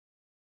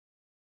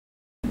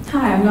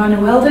Hi, I'm Lana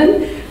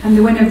Weldon. I'm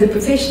the winner of the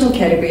professional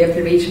category of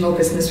the Regional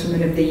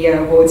Businesswoman of the Year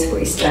Awards for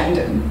East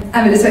London.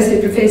 I'm an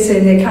associate professor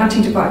in the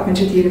accounting department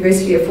at the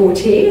University of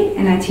Hare,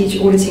 and I teach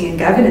auditing and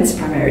governance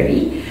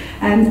primarily.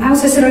 I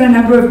also sit on a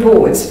number of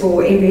boards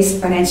for Invest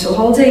Financial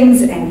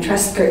Holdings and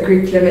Trustco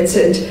Group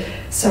Limited,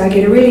 so I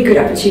get a really good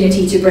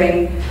opportunity to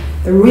bring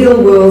the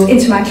real world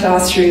into my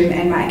classroom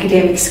and my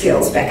academic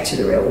skills back to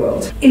the real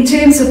world. In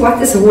terms of what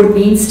this award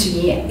means to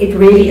me, it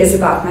really is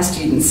about my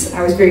students.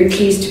 I was very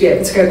pleased to be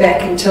able to go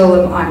back and tell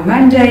them on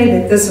Monday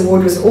that this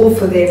award was all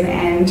for them,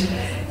 and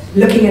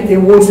looking at the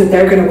awards that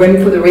they're going to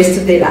win for the rest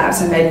of their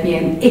lives and make me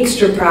an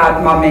extra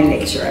proud mom and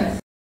lecturer.